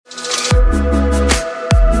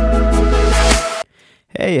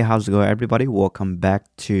Hey, how's it going, everybody? Welcome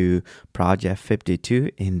back to Project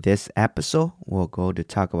 52. In this episode, we'll go to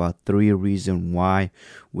talk about 3 reasons why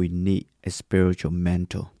we need a spiritual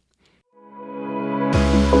mentor.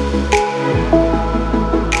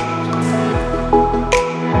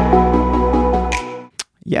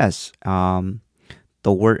 Yes, the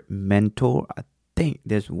word mentor, I think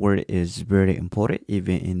this word is very important,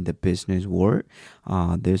 even in the business world.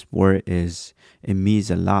 This word it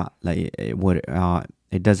means a lot.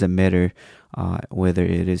 It doesn't matter whether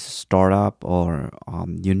it is a startup or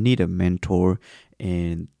you need a mentor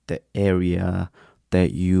in the area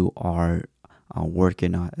that you are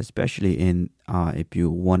working on, especially in if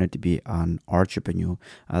you wanted to be an entrepreneur.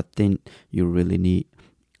 I think you really need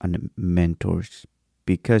a mentor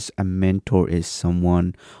because a mentor is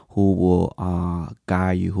someone who will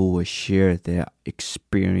guide you, who will share their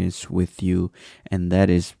experience with you, and that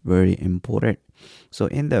is very important. So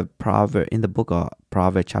in the book of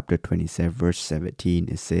Proverbs, chapter 27, verse 17,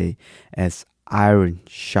 it say, "As iron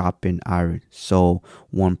sharpen iron, so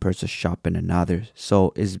one person sharpen another."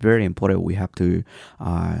 So it's very important. We have to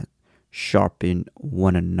sharpen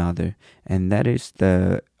one another, and that is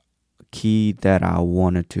the key that I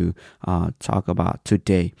wanted to talk about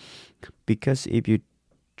today. Because if you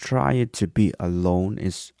try it to be alone,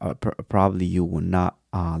 is probably you will not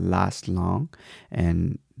last long,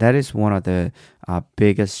 and that is one of the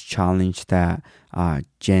biggest challenge that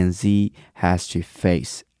Gen Z has to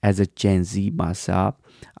face. As a Gen Z myself,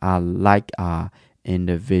 I like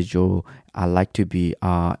individual. I like to be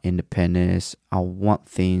independent. I want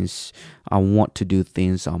to do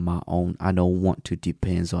things on my own. I don't want to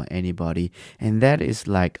depend on anybody. And that is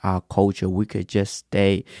like our culture. We could just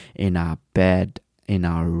stay in our bed, in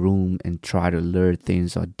our room, and try to learn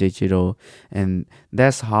things on digital. And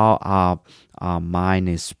that's how our mind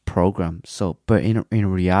is programmed. So, but in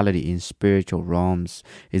reality, in spiritual realms,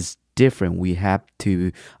 it's different. We have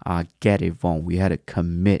to get involved. We have to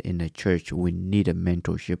commit in the church. We need a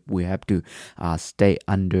mentorship. We have to stay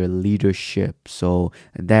under leadership, so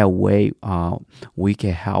that way we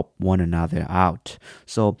can help one another out.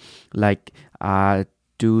 So, like, I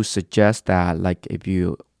do suggest that, like, if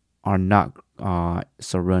you are not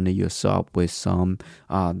surrounding yourself with some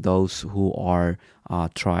those who are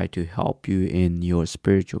try to help you in your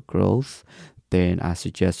spiritual growth, then I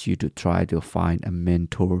suggest you to try to find a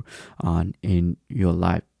mentor in your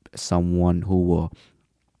life, someone who will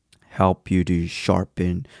help you to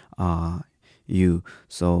sharpen you,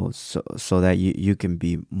 so that you can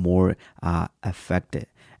be more effective.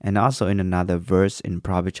 And also in another verse in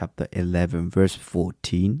Proverbs chapter 11, verse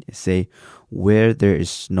 14, it say, "Where there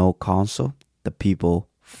is no counsel, the people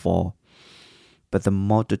fall. But the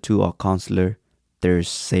multitude of counselor, there is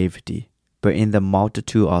safety. But in the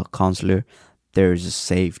multitude of counselor, there is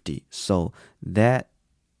safety." So that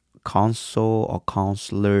counsel or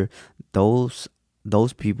counselor, those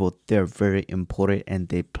people, they're very important, and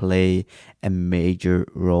they play a major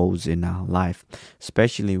roles in our life,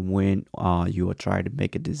 especially when you are trying to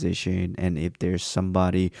make a decision, and if there's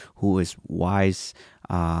somebody who is wise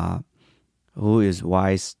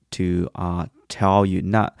to tell you,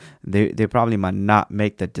 not they probably might not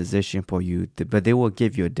make the decision for you, but they will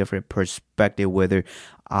give you a different perspective whether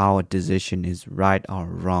our decision is right or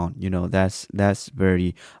wrong. That's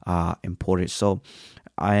very important. So,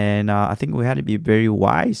 and I think we have to be very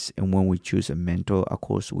wise, and when we choose a mentor, of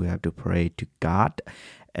course, we have to pray to God.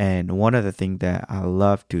 And one of the things that I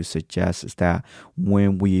love to suggest is that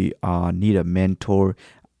when we need a mentor,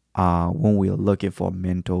 when we are looking for a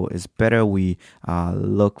mentor, it's better we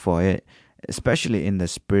look for it, especially in the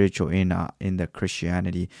spiritual, in the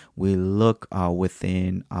Christianity. We look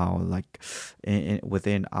within our,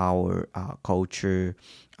 within our culture.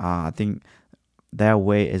 I think that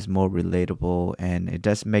way is more relatable, and it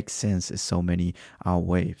does make sense in so many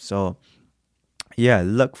ways. So yeah,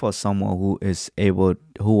 look for someone who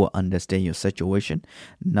will understand your situation.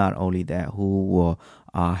 Not only that, who will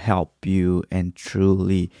help you and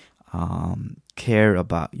truly care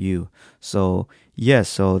about you. So yes,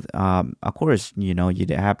 so of course, you don't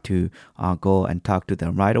have to go and talk to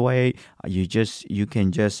them right away. You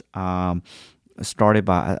can just started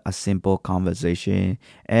by a simple conversation.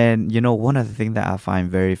 And one of the things that I find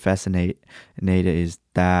very fascinating is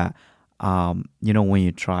that when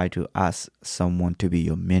you try to ask someone to be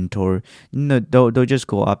your mentor, don't just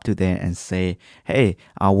go up to them and say, "Hey,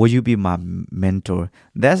 will you be my mentor?"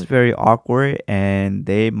 That's very awkward, and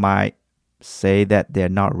they might say that they're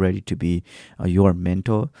not ready to be your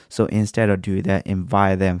mentor. So instead of doing that,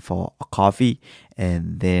 invite them for a coffee,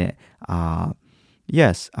 and then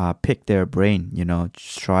yes, pick their brain.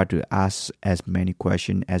 Just try to ask as many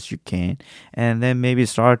questions as you can, and then maybe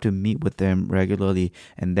start to meet with them regularly,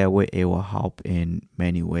 and that way it will help in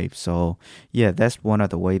many ways. So yeah, that's one of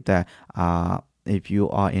the ways that if you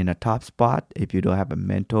are in a top spot, if you don't have a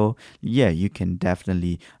mentor, yeah, you can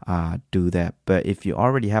definitely do that. But if you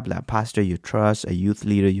already have like a pastor you trust, a youth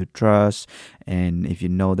leader you trust, and if you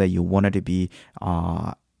know that you wanted to be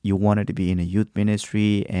in a youth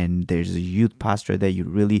ministry, and there's a youth pastor that you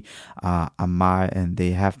really admire, and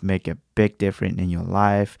they have make a big difference in your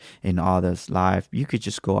life, in others' life, you could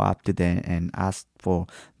just go up to them and ask for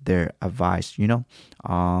their advice.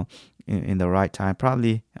 In the right time.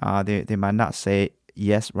 Probably they might not say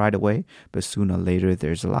yes right away, but sooner or later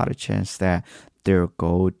there's a lot of chance that they'll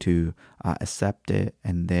go to accept it,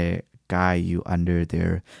 and they guide you under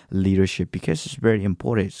their leadership, because it's very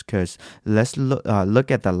important. Because let's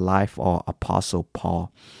look at the life of Apostle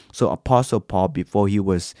Paul. So Apostle Paul, before he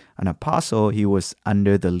was an apostle, he was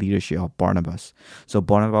under the leadership of Barnabas. So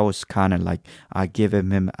Barnabas was kind of like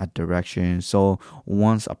giving him a direction. So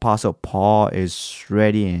once Apostle Paul is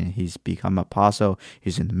ready and he's become apostle,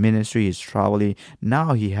 he's in the ministry, he's traveling.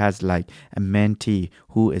 Now he has like a mentee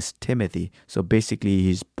who is Timothy. So basically,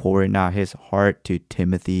 he's pouring out his heart to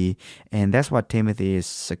Timothy, and that's what Timothy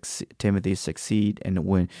succeed. And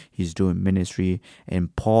when he's doing ministry,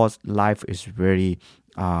 and Paul's life is very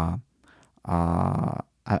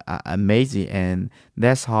amazing, and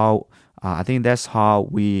that's how I think that's how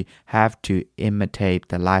we have to imitate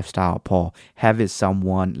the lifestyle of Paul. Have it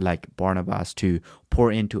someone like Barnabas to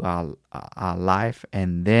pour into our life,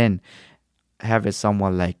 and then have it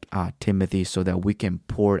someone like Timothy, so that we can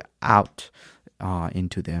pour out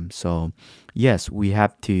into them. So yes, we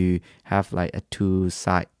have to have like a two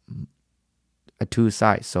sides,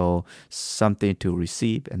 so something to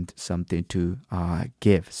receive and something to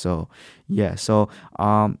give. So so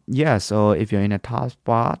if you're in a top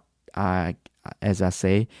spot, as I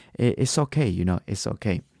say, it's okay. It's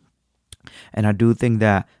okay. And I do think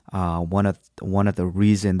that one of the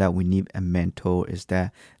reason that we need a mentor is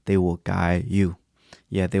that they will guide you.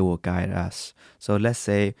 Yeah, they will guide us. So let's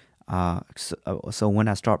say so when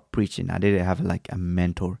I start preaching, I didn't have like a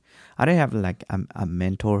mentor. I didn't have like a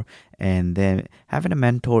mentor, and then having a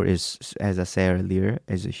mentor is, as I said earlier,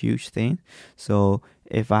 is a huge thing. So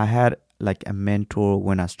if I had like a mentor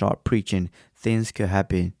when I start preaching, things could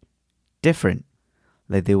happen different.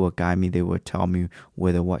 Like they will guide me, they will tell me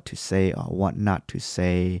whether what to say or what not to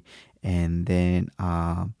say, and then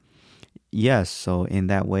yes, so in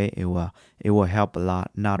that way it will help a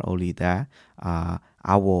lot. Not only that,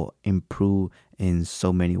 I will improve in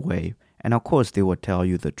so many ways, and of course they will tell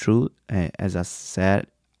you the truth. As I said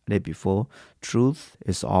it before, truth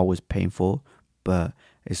is always painful, but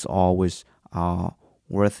it's always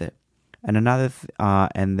worth it. And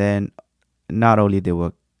and then not only they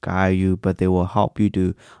will guide you, but they will help you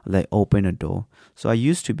to like open a door. So I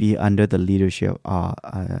used to be under the leadership of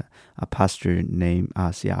a pastor named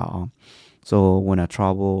Sia. So when I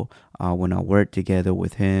travel, when I work together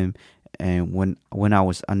with him, and when I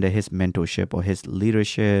was under his mentorship or his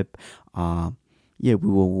leadership, yeah, we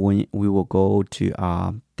will go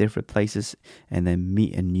to different places and then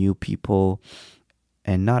meet new people.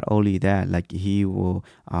 And not only that, like he will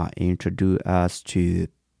introduce us to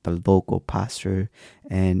the local pastor,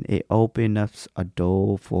 and it opened up a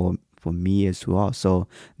door for me as well. So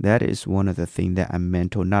that is one of the things that a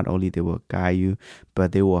mentor, not only they will guide you,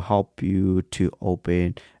 but they will help you to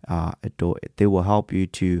open a door. They will help you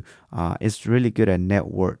to it's really good at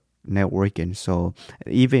networking. So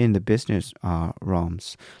even in the business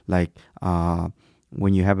realms, like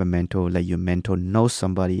when you have a mentor, like your mentor knows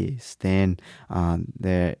somebody, then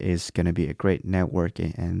there is gonna be a great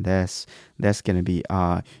networking, and that's gonna be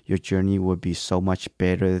your journey will be so much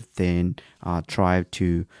better than try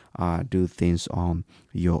to do things on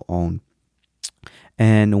your own.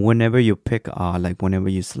 And whenever you pick, like whenever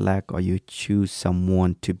you select or you choose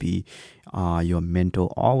someone to be your mentor,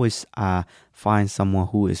 always find someone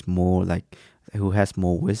who is more like who has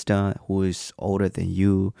more wisdom, who is older than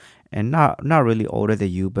you, and not really older than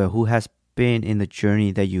you, but who has been in the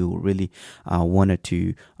journey that you really wanted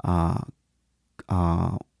to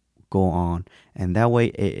go on. And that way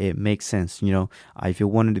it makes sense. If you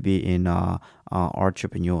wanted to be in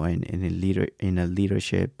entrepreneur and in a leader in a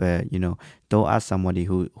leadership, but don't ask somebody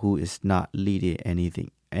who is not leading anything.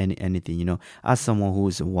 Ask someone who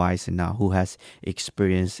is wise enough, who has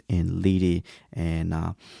experience in leading, and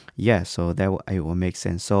so it will make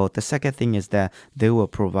sense. So the second thing is that they will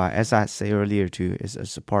provide, as I said earlier too, is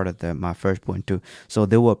as a part of my first point too. So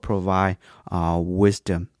they will provide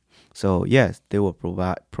wisdom. So yes, they will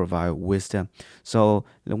provide wisdom. So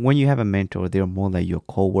when you have a mentor, they're more like your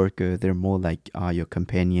coworker. They're more like your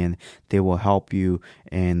companion. They will help you,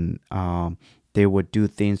 and they will do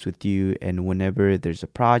things with you. And whenever there's a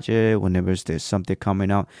project, whenever there's something coming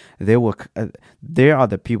out, they will. They are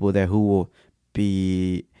the people that who will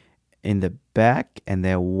be in the back, and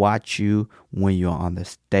they'll watch you when you're on the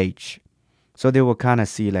stage. So they will kind of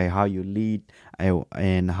see like how you lead,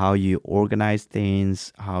 and how you organize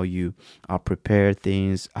things, how you prepare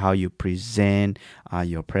things, how you present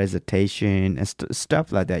your presentation, and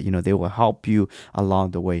stuff like that. They will help you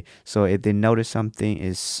along the way. So if they notice something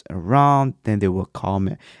is wrong, then they will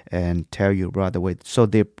comment and tell you right away. So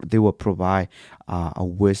they will provide a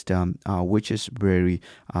wisdom, which is very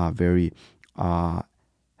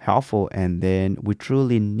helpful, and then we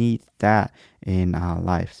truly need that in our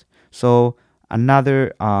lives. So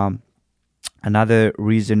another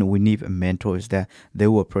reason we need a mentor is that they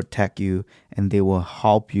will protect you, and they will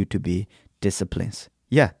help you to be disciplined.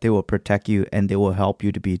 Yeah, they will protect you, and they will help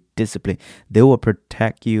you to be disciplined. They will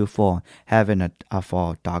protect you for having a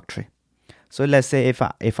false doctrine. So let's say if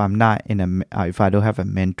I'm not if I don't have a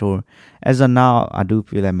mentor, as of now, I do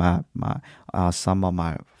feel like my some of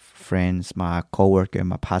my friends, my coworker,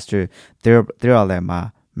 my pastor, they're like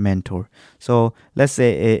my mentor. So let's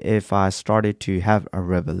say if I started to have a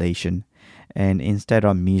revelation, and instead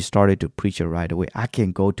of me started to preach it right away, I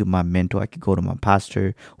can go to my mentor. I can go to my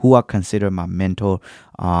pastor, who I consider my mentor.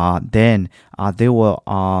 Then they will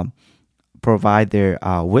provide their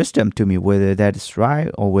wisdom to me, whether that is right,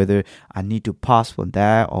 or whether I need to pause for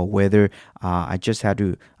that, or whether I just have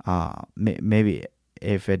to maybe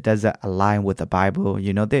if it doesn't align with the Bible,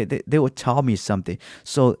 they will tell me something.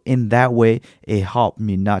 So in that way, it helped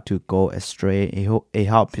me not to go astray. It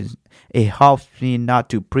helps me not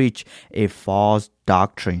to preach a false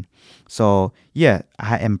doctrine. So yeah,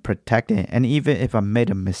 I am protected, and even if I made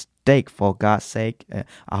a mistake, for God's sake,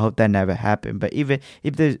 I hope that never happened. But even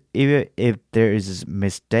if there is a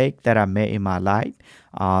mistake that I made in my life,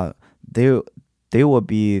 they will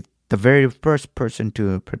be the very first person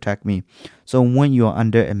to protect me. So when you're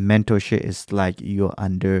under a mentorship, it's like you're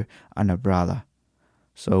under an umbrella.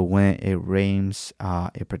 So when it rains,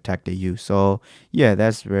 it protected you. So yeah,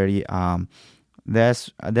 that's one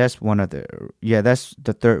of the that's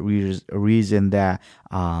the third reason that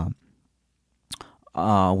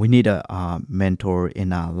we need a mentor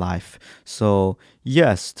in our life. So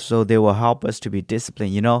yes, so they will help us to be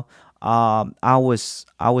disciplined. I was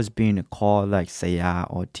being called like saya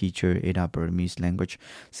or teacher in our Burmese language,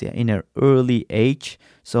 say in an early age.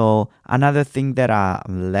 So another thing that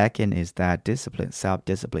I'm lacking is that discipline, self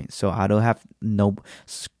discipline. So I don't have no,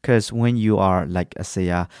 because when you are like a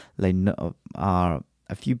saya, like no, a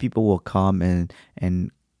few people will come and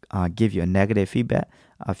give you a negative feedback.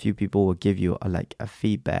 A few people will give you like a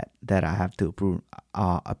feedback that I have to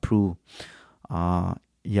approve.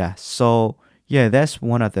 Yeah. So yeah, that's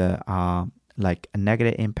one of the like a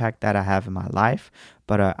negative impact that I have in my life.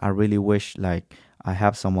 But I really wish like I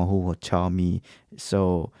have someone who will tell me,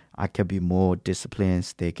 so I can be more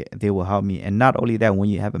disciplined. They will help me, and not only that, when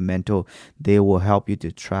you have a mentor, they will help you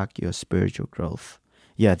to track your spiritual growth.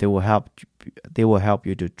 Yeah, they will help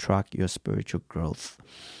you to track your spiritual growth.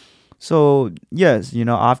 So yes,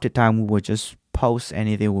 after time we will just post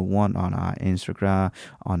anything we want on our Instagram,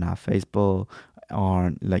 on our Facebook,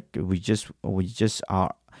 or like we just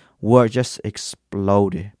are we're just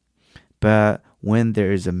exploded. But when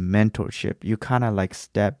there is a mentorship, you kind of like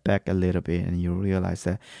step back a little bit, and you realize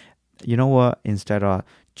that, you know what, instead of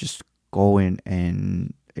just going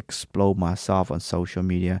and explode myself on social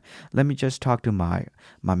media, let me just talk to my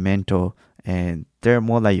mentor, and they're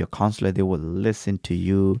more like your counselor. They will listen to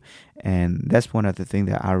you, and that's one of the things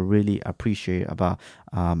that I really appreciate about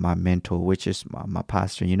my mentor, which is my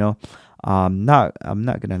pastor. I'm not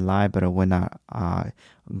gonna lie, but when I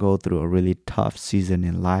go through a really tough season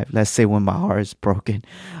in life, let's say when my heart is broken,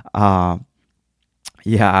 um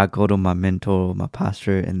yeah, I go to my mentor, my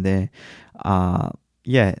pastor, and then uh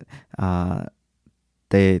yeah, uh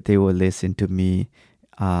they will listen to me,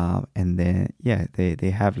 and then yeah,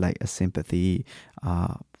 they have like a sympathy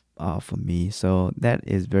uh for me. So that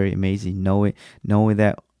is very amazing, knowing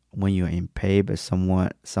that when you're in pain, but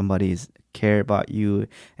somebody is care about you,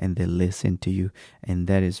 and they listen to you, and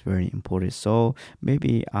that is very important. So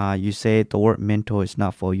maybe you say the word mentor is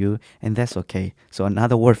not for you, and that's okay. So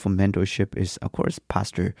another word for mentorship is, of course,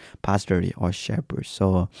 pastor or shepherd.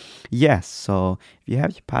 So yes, so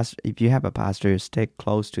if you have a pastor, stay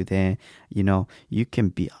close to them. You can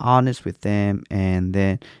be honest with them, and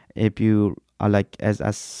then if you like as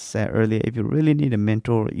I said earlier, if you really need a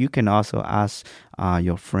mentor, you can also ask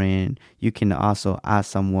your friend. You can also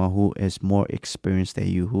ask someone who is more experienced than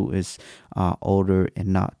you, who is older and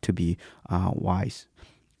not to be wise.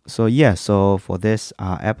 So yeah, so for this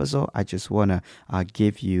episode, I just wanna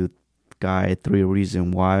give you guys 3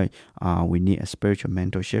 reasons why we need a spiritual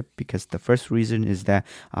mentorship. Because the first reason is that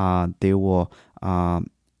they will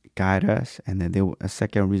guide us, and then a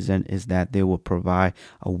second reason is that they will provide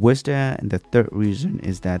a wisdom, and the third reason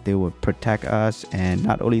is that they will protect us, and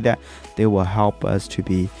not only that, they will help us to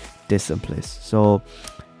be disciplined. So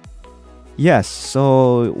yes,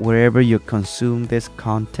 so wherever you consume this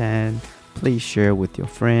content, please share with your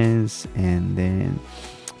friends, and then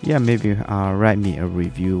yeah, maybe write me a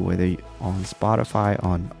review, whether on Spotify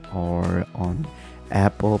or on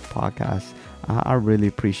Apple Podcasts. I really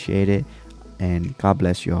appreciate it, and God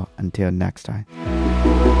bless you all. Until next time.